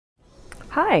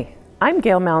Hi, I'm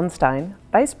Gail Malmstein,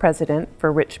 Vice President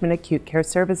for Richmond Acute Care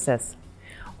Services.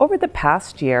 Over the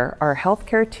past year, our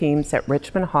healthcare teams at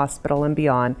Richmond Hospital and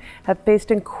beyond have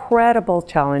faced incredible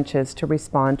challenges to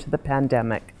respond to the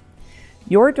pandemic.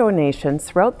 Your donations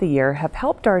throughout the year have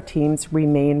helped our teams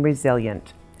remain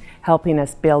resilient, helping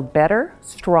us build better,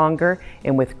 stronger,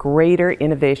 and with greater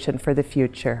innovation for the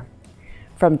future.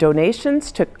 From donations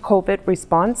to COVID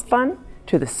Response Fund,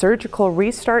 to the Surgical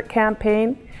Restart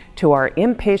Campaign, to our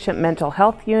inpatient mental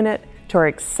health unit, to our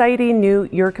exciting new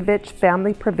Yurkovich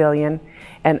Family Pavilion,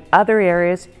 and other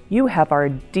areas, you have our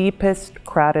deepest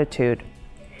gratitude.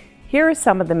 Here are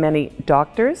some of the many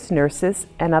doctors, nurses,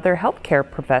 and other healthcare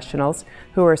professionals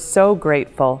who are so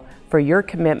grateful for your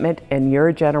commitment and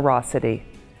your generosity.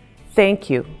 Thank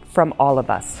you from all of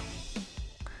us.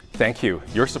 Thank you.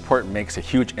 Your support makes a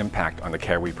huge impact on the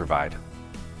care we provide.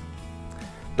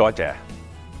 多謝.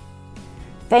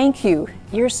 Thank you.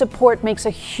 Your support makes a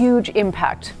huge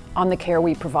impact on the care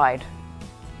we provide.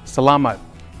 Salamat.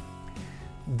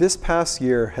 This past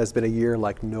year has been a year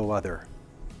like no other.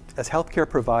 As healthcare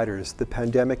providers, the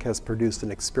pandemic has produced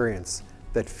an experience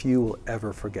that few will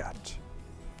ever forget.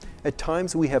 At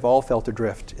times, we have all felt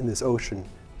adrift in this ocean,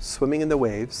 swimming in the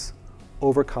waves,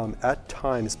 overcome at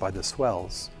times by the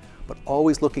swells, but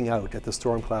always looking out at the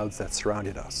storm clouds that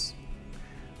surrounded us.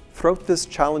 Throughout this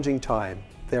challenging time,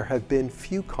 there have been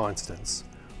few constants,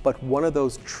 but one of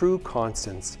those true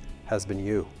constants has been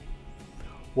you.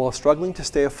 While struggling to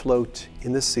stay afloat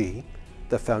in the sea,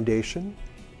 the Foundation,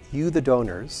 you the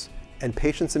donors, and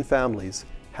patients and families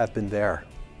have been there.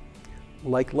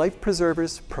 Like life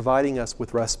preservers providing us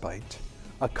with respite,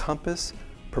 a compass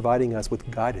providing us with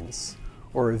guidance,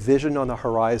 or a vision on the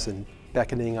horizon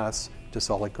beckoning us to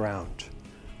solid ground.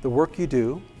 The work you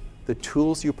do, the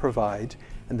tools you provide,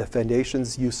 and the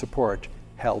foundations you support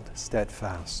held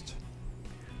steadfast.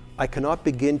 I cannot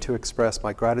begin to express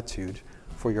my gratitude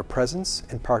for your presence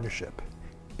and partnership.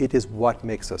 It is what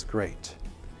makes us great.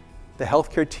 The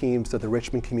healthcare teams of the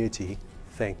Richmond community,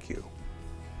 thank you.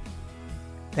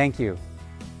 Thank you.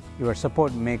 Your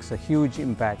support makes a huge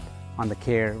impact on the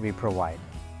care we provide.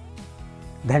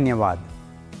 Dhanyavad.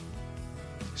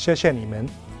 谢谢你们.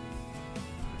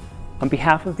 On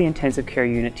behalf of the Intensive Care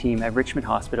Unit team at Richmond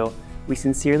Hospital, we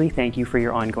sincerely thank you for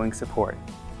your ongoing support.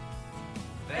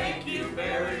 Thank you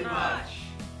very much.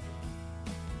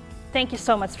 Thank you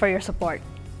so much for your support.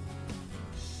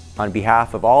 On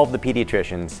behalf of all of the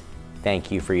pediatricians,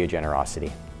 thank you for your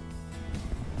generosity.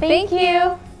 Thank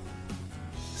you.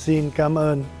 Xin cảm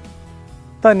ơn.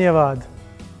 Dhanyavad.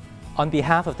 On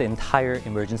behalf of the entire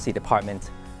emergency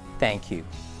department, thank you.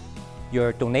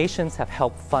 Your donations have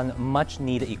helped fund much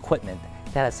needed equipment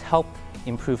that has helped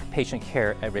improve patient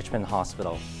care at Richmond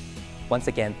Hospital. Once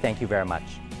again, thank you very much.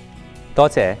 多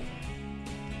謝.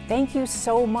 Thank you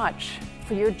so much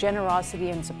for your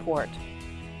generosity and support.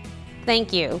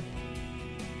 Thank you.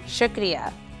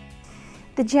 Shukriya.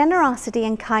 The generosity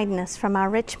and kindness from our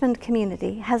Richmond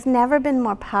community has never been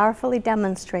more powerfully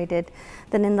demonstrated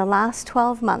than in the last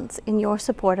 12 months in your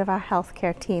support of our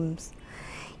healthcare teams.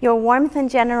 Your warmth and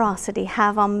generosity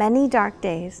have, on many dark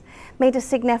days, made a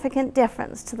significant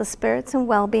difference to the spirits and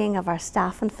well-being of our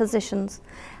staff and physicians,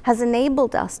 has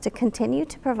enabled us to continue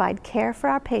to provide care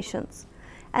for our patients,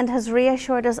 and has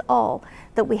reassured us all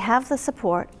that we have the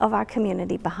support of our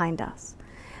community behind us.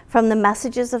 From the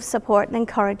messages of support and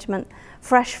encouragement,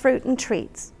 fresh fruit and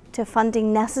treats, to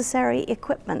funding necessary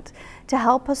equipment to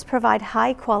help us provide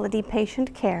high-quality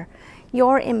patient care,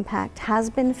 your impact has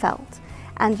been felt,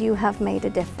 and you have made a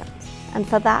difference. And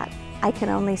for that, I can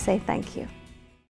only say thank you.